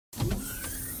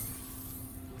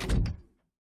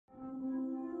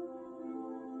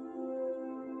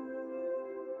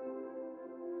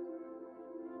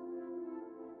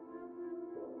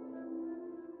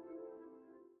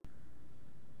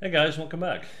Hey guys, welcome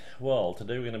back. Well,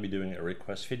 today we're going to be doing a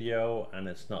request video, and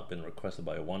it's not been requested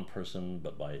by one person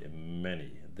but by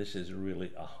many. This is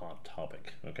really a hot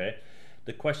topic, okay?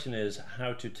 The question is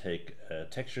how to take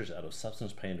textures out of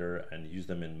Substance Painter and use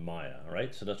them in Maya,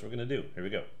 right? So that's what we're going to do. Here we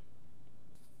go.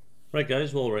 Right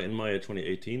guys, well, we're in Maya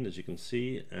 2018 as you can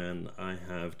see, and I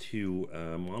have two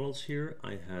models here.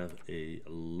 I have a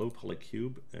low poly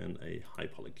cube and a high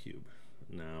poly cube.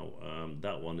 Now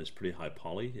that one is pretty high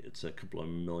poly. It's a couple of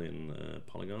million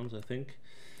polygons, I think,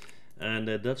 and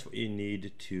that's what you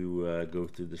need to go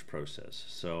through this process.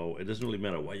 So it doesn't really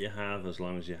matter what you have as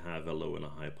long as you have a low and a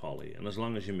high poly, and as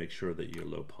long as you make sure that your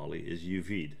low poly is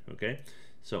UV'd. Okay,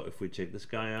 so if we check this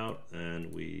guy out,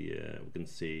 and we can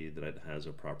see that it has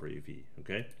a proper UV.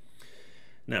 Okay,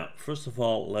 now first of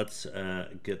all, let's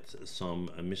get some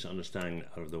misunderstanding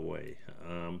out of the way.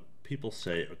 People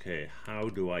say, okay, how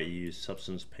do I use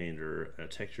Substance Painter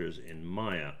textures in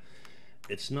Maya?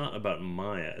 It's not about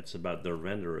Maya, it's about the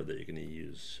renderer that you're going to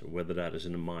use, whether that is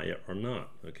in Maya or not.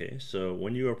 Okay, so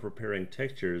when you are preparing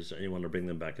textures and you want to bring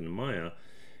them back into Maya,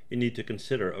 you need to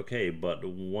consider, okay, but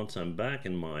once I'm back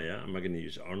in Maya, am I going to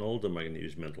use Arnold? Am I going to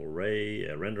use Mental Ray,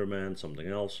 RenderMan, something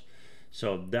else?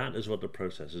 So that is what the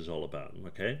process is all about.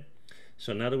 Okay,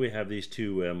 so now that we have these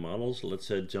two models, let's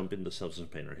jump into Substance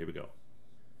Painter. Here we go.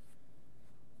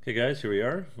 Okay guys, here we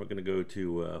are. We're going to go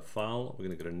to File, we're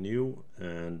going to go to New,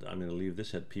 and I'm going to leave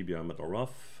this at PBR Metal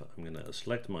Rough. I'm going to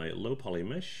select my low poly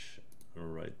mesh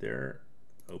right there,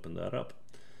 open that up.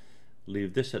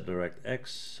 Leave this at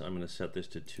DirectX. I'm going to set this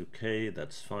to 2K,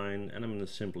 that's fine, and I'm going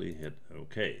to simply hit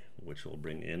OK, which will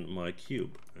bring in my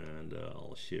cube. And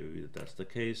I'll show you that that's the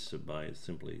case by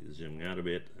simply zooming out a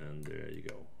bit, and there you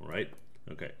go. All right,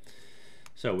 okay.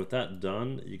 So with that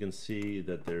done, you can see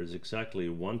that there's exactly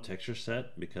one texture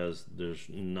set because there's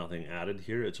nothing added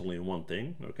here. It's only one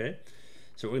thing, okay?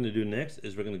 So what we're going to do next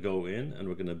is we're going to go in and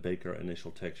we're going to bake our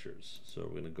initial textures. So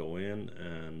we're going to go in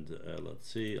and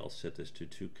let's see, I'll set this to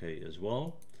 2K as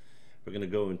well. We're going to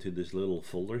go into this little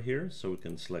folder here so we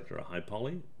can select our high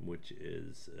poly, which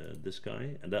is this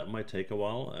guy. And that might take a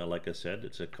while. Like I said,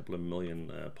 it's a couple of million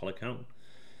poly count.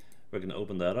 We're going to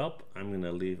open that up. I'm going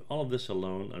to leave all of this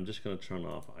alone. I'm just going to turn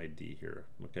off ID here.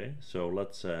 Okay, so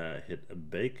let's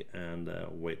hit bake and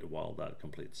wait while that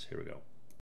completes. Here we go.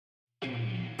 Been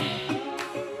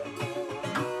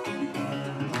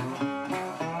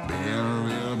a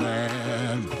real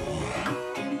bad boy.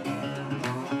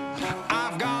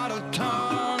 I've got a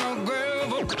ton of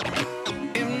gravel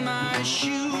in my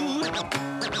shoes,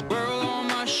 world on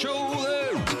my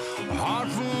shoulder, heart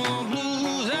full of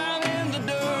blues. I'm in the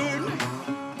dirt.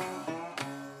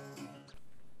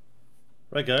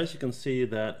 Right guys, you can see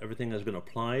that everything has been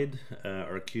applied.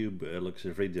 Our cube looks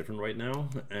very different right now,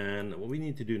 and what we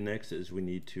need to do next is we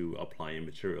need to apply a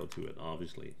material to it,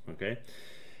 obviously. Okay,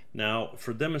 now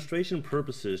for demonstration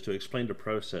purposes, to explain the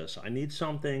process, I need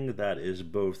something that is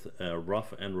both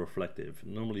rough and reflective.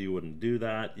 Normally you wouldn't do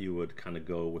that, you would kind of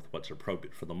go with what's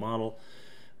appropriate for the model,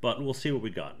 but we'll see what we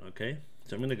got. Okay,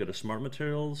 so I'm going to go to Smart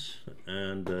Materials,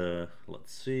 and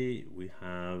let's see, we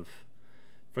have,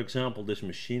 for example, this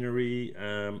machinery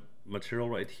material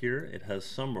right here. It has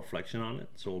some reflection on it,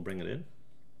 so we'll bring it in.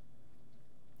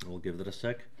 We'll give it a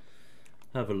sec,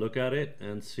 have a look at it,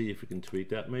 and see if we can tweak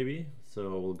that maybe.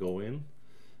 So we'll go in,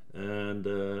 and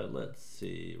let's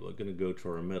see, we're going to go to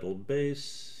our metal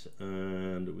base,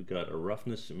 and we got a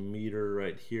roughness meter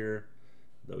right here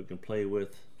that we can play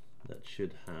with. That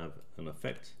should have an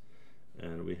effect.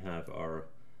 And we have our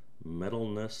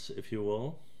metalness, if you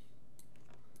will.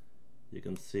 You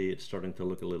can see it's starting to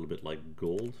look a little bit like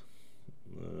gold.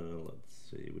 Let's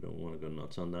see, we don't want to go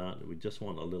nuts on that. We just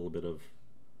want a little bit of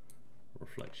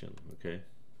reflection. Okay,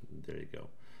 there you go.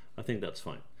 I think that's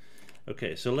fine.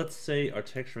 Okay, so let's say our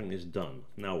texturing is done.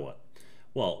 Now what?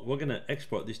 Well, we're going to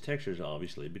export these textures,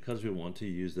 obviously, because we want to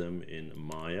use them in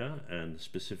Maya and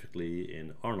specifically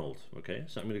in Arnold. Okay,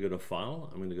 so I'm going to go to File,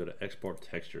 I'm going to go to Export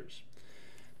Textures.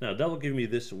 Now that will give me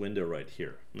this window right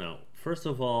here. Now, first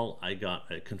of all, I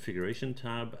got a configuration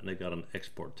tab and I got an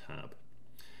export tab.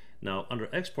 Now under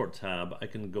export tab, I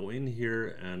can go in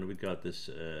here and we got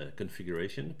this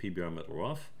configuration, PBR Metal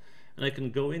Rough, and I can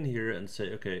go in here and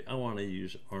say, okay, I want to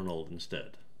use Arnold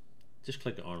instead. Just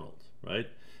click Arnold, right?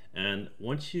 And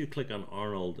once you click on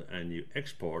Arnold and you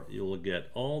export, you will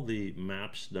get all the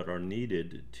maps that are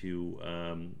needed to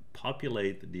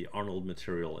populate the Arnold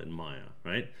material in Maya,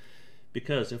 right?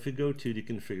 Because if we go to the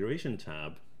configuration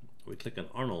tab, we click on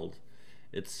Arnold,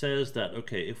 it says that,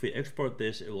 okay, if we export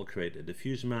this, it will create a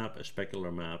diffuse map, a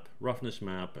specular map, roughness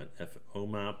map, an FO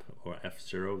map, or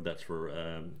F0, that's for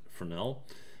Fresnel,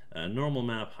 a normal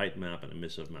map, height map, and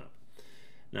emissive map.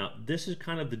 Now this is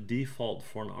kind of the default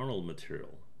for an Arnold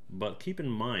material, but keep in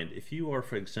mind if you are,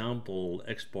 for example,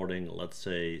 exporting, let's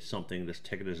say, something that's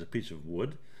taken as a piece of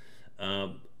wood,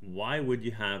 why would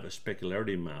you have a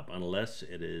specularity map unless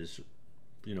it is,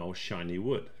 you know, shiny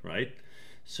wood, right?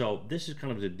 So this is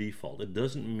kind of the default. It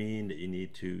doesn't mean that you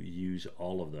need to use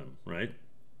all of them, right?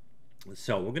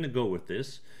 So we're going to go with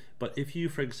this. But if you,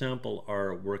 for example,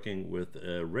 are working with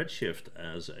Redshift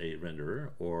as a renderer,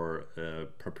 or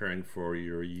preparing for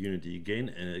your Unity game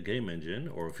engine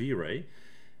or V-Ray,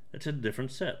 it's a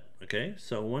different set. Okay,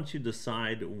 so once you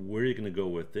decide where you're going to go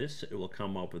with this, it will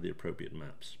come up with the appropriate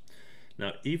maps.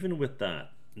 Now, even with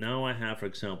that, now I have, for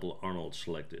example, Arnold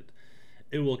selected.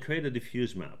 It will create a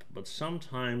diffuse map, but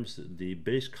sometimes the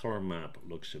base color map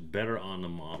looks better on a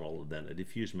model than a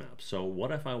diffuse map. So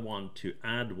what if I want to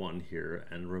add one here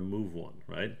and remove one,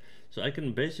 right? So I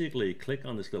can basically click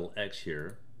on this little X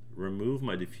here, remove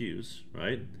my diffuse,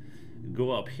 right?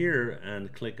 Go up here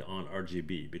and click on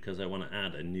RGB because I want to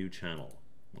add a new channel,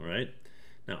 all right?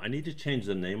 Now I need to change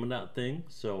the name of that thing,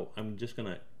 so I'm just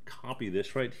gonna copy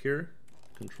this right here,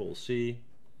 Control C,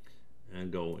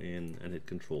 and go in and hit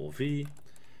Control V.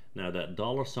 Now that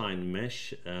 $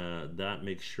 mesh, that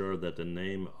makes sure that the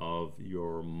name of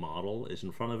your model is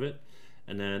in front of it.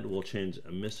 And then we'll change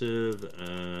emissive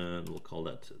and we'll call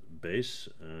that base.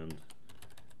 And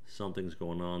something's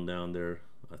going on down there.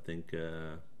 I think,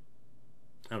 I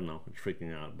don't know, it's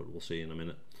freaking out, but we'll see in a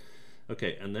minute.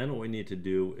 Okay, and then what we need to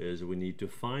do is we need to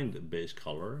find the base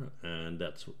color, and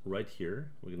that's right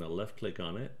here. We're going to left click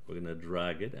on it, we're going to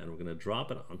drag it, and we're going to drop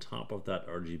it on top of that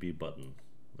RGB button.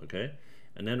 Okay,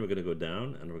 and then we're going to go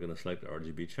down and we're going to select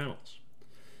RGB channels.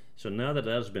 So now that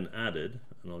has been added,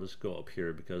 and I'll just go up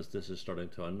here because this is starting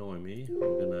to annoy me.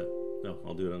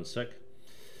 I'll do it in a sec.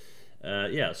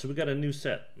 Yeah, so we got a new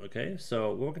set. Okay, so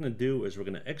what we're going to do is we're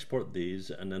going to export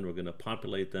these, and then we're going to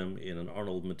populate them in an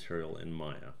Arnold material in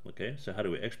Maya. Okay, so how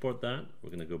do we export that? We're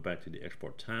going to go back to the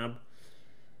export tab.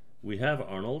 We have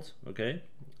Arnold, okay,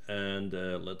 and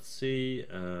let's see,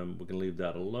 we're going to leave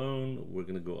that alone. We're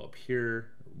going to go up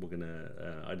here. We're going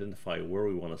to identify where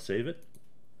we want to save it.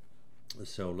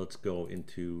 So let's go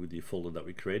into the folder that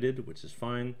we created, which is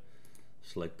fine.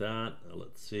 Select that.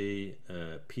 Let's see,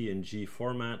 PNG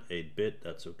format, 8-bit,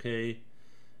 that's okay.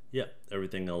 Yeah,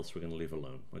 everything else we're going to leave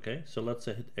alone. Okay, so let's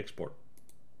hit export.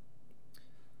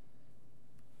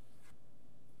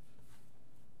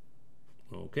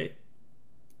 Okay,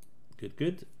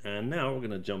 good. And now we're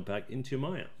going to jump back into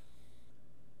Maya.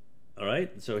 All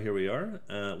right, so here we are.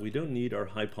 We don't need our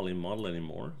high poly model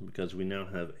anymore because we now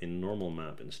have a normal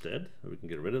map instead. We can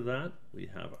get rid of that. We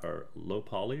have our low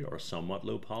poly or somewhat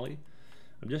low poly.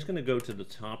 I'm just going to go to the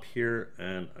top here,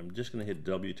 and I'm just going to hit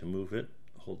W to move it.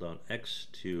 Hold down X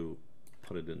to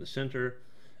put it in the center,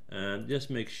 and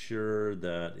just make sure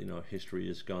that, you know, history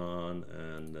is gone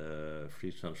and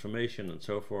freeze transformation and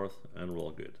so forth, and we're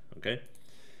all good. Okay.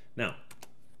 Now,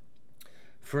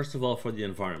 first of all, for the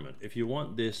environment, if you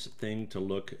want this thing to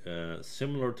look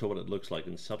similar to what it looks like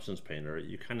in Substance Painter,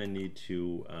 you kind of need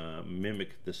to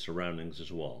mimic the surroundings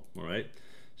as well. All right.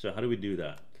 So how do we do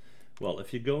that? Well,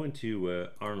 if you go into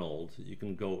Arnold, you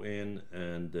can go in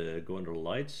and go under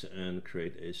lights and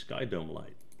create a sky dome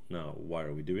light. Now, why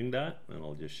are we doing that? And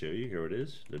I'll just show you. Here it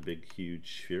is, the big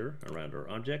huge sphere around our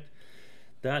object.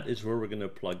 That is where we're going to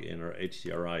plug in our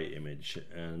HDRI image,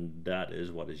 and that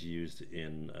is what is used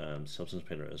in Substance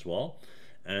Painter as well.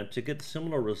 And to get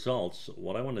similar results,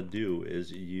 what I want to do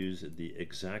is use the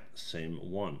exact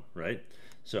same one, right?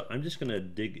 So I'm just going to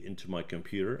dig into my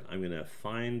computer. I'm going to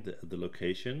find the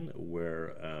location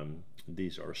where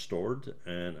these are stored,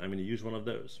 and I'm going to use one of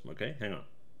those. Okay, hang on.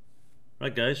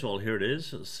 Right guys, well here it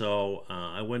is. So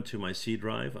I went to my C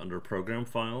drive under program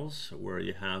files, where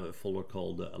you have a folder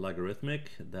called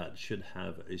logarithmic that should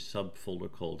have a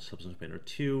subfolder called Substance Painter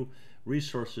 2,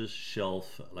 resources,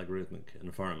 shelf, logarithmic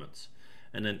environments.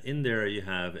 And then in there you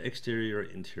have exterior,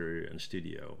 interior, and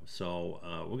studio. So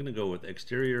we're going to go with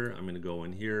exterior. I'm going to go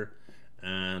in here,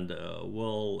 and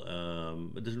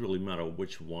it doesn't really matter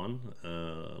which one.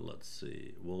 Let's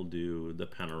see, we'll do the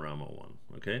panorama one.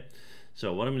 Okay,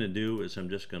 so what I'm going to do is I'm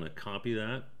just going to copy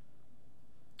that,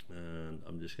 and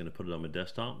I'm just going to put it on my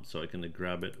desktop so I can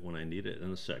grab it when I need it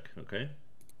in a sec. Okay.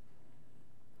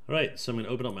 Alright, so I'm going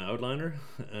to open up my outliner,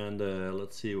 and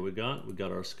let's see what we got. We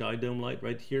got our sky dome light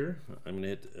right here. I'm going to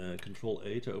hit Control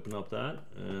A to open up that,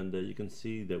 and you can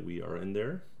see that we are in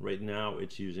there. Right now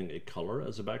it's using a color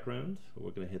as a background.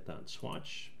 We're going to hit that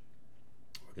swatch.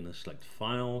 We're going to select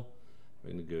File.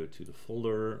 We're going to go to the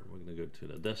folder. We're going to go to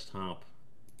the desktop.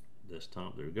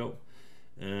 There we go.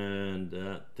 and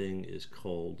that thing is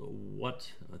called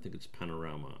what? I think it's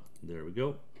panorama. There we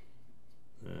go,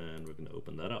 and we're going to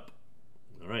open that up.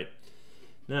 All right,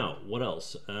 now what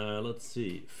else? Let's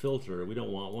see, filter, we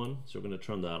don't want one, so we're going to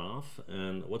turn that off.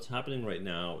 And what's happening right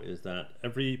now is that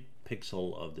every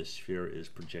pixel of this sphere is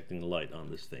projecting light on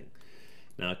this thing.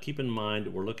 Now keep in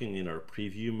mind we're looking in our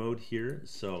preview mode here,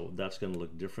 so that's going to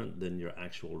look different than your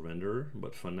actual renderer,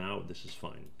 but for now this is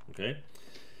fine. Okay.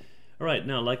 All right,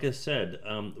 now like I said,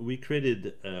 we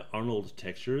created Arnold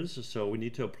textures, so we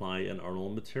need to apply an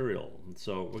Arnold material.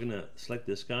 So we're going to select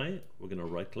this guy, we're going to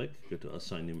right click, go to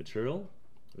assign new material,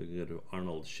 we're going to go to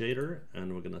Arnold shader,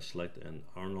 and we're going to select an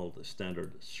Arnold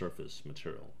standard surface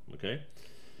material. Okay.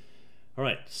 All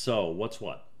right, so what's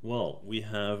what? Well, we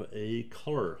have a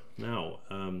color. Now,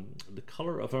 the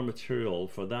color of our material,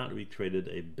 for that we created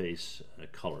a base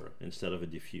color instead of a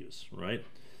diffuse, right?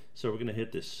 So we're going to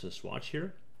hit this swatch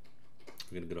here.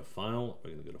 We're going to go to File,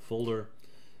 we're going to go to Folder.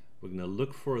 We're going to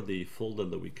look for the folder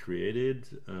that we created.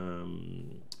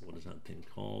 What is that thing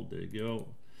called? There you go.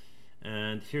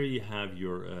 And here you have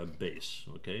your base,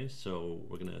 okay? So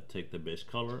we're going to take the base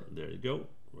color. There you go.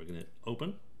 We're going to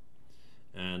open.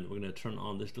 And we're going to turn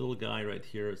on this little guy right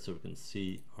here so we can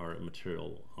see our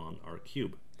material on our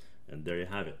cube. And there you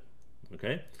have it.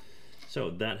 Okay, so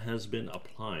that has been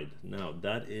applied. Now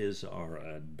that is our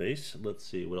base. Let's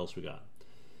see what else we got.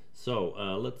 So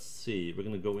let's see, we're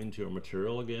going to go into our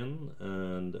material again,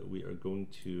 and we are going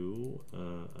to,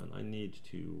 and I need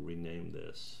to rename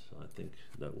this. I think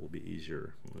that will be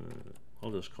easier.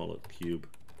 I'll just call it cube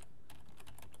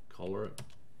color.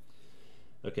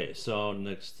 Okay, so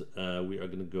next we are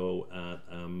going to go at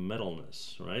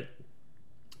metalness, right?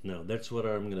 Now that's what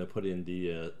I'm going to put in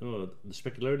the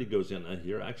specularity goes in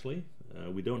here actually.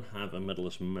 We don't have a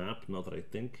metalness map, not that I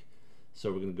think. So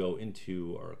we're going to go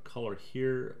into our color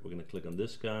here. We're going to click on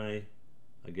this guy.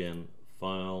 Again,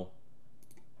 File,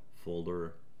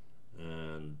 Folder,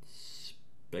 and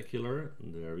Specular.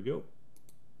 And there we go.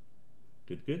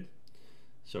 Good, good.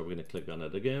 So we're going to click on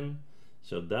it again.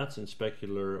 So that's in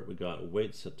specular. We got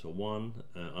weight set to 1.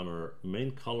 On our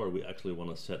main color, we actually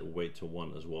want to set weight to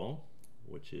 1 as well,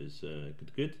 which is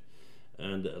good, good.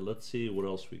 And let's see what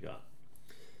else we got.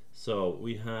 So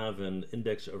we have an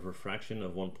index of refraction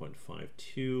of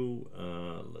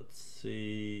 1.52. Let's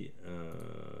see.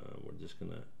 We're just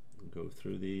going to go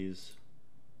through these.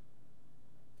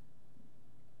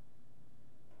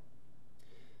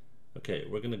 Okay,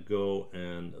 we're going to go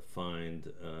and find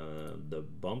the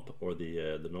bump or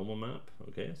the normal map.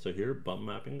 Okay, so here, bump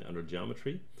mapping under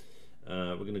geometry.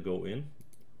 We're going to go in.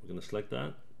 We're going to select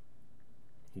that.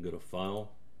 Go to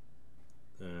File.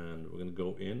 And we're going to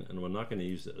go in, and we're not going to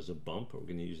use it as a bump. We're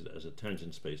going to use it as a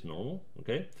tangent space normal.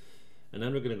 Okay, and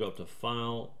then we're going to go up to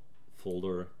File,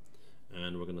 Folder,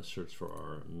 and we're going to search for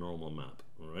our normal map.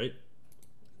 All right,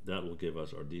 that will give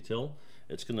us our detail.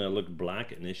 It's going to look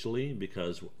black initially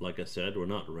because, like I said, we're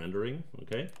not rendering.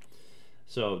 Okay,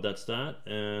 so that's that.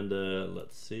 And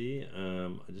let's see.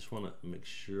 I just want to make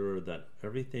sure that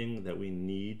everything that we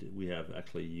need we have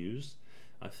actually used.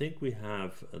 I think we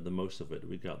have the most of it.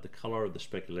 We got the color, the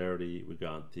specularity, we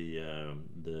got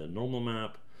the normal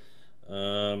map.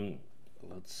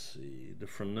 Let's see, the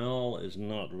Fresnel is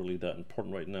not really that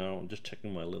important right now. I'm just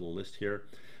checking my little list here.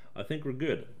 I think we're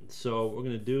good. So what we're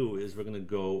going to do is we're going to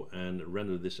go and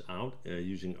render this out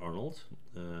using Arnold,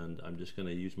 and I'm just going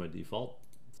to use my default.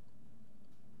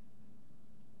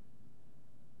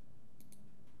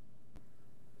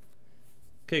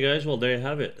 Okay guys, well there you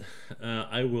have it.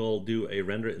 I will do a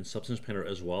render in Substance Painter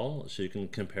as well, so you can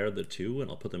compare the two, and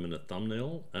I'll put them in a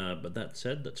thumbnail. But that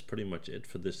said, that's pretty much it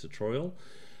for this tutorial.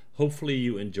 Hopefully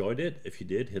you enjoyed it. If you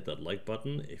did, hit that like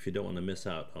button. If you don't want to miss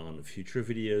out on future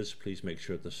videos, please make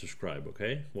sure to subscribe,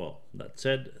 okay? Well, that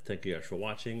said, thank you guys for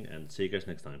watching, and see you guys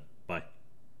next time. Bye.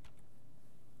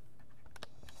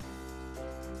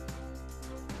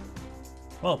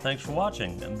 Well, thanks for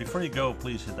watching, and before you go,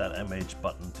 please hit that MH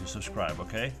button to subscribe,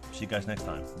 okay? See you guys next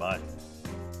time. Bye.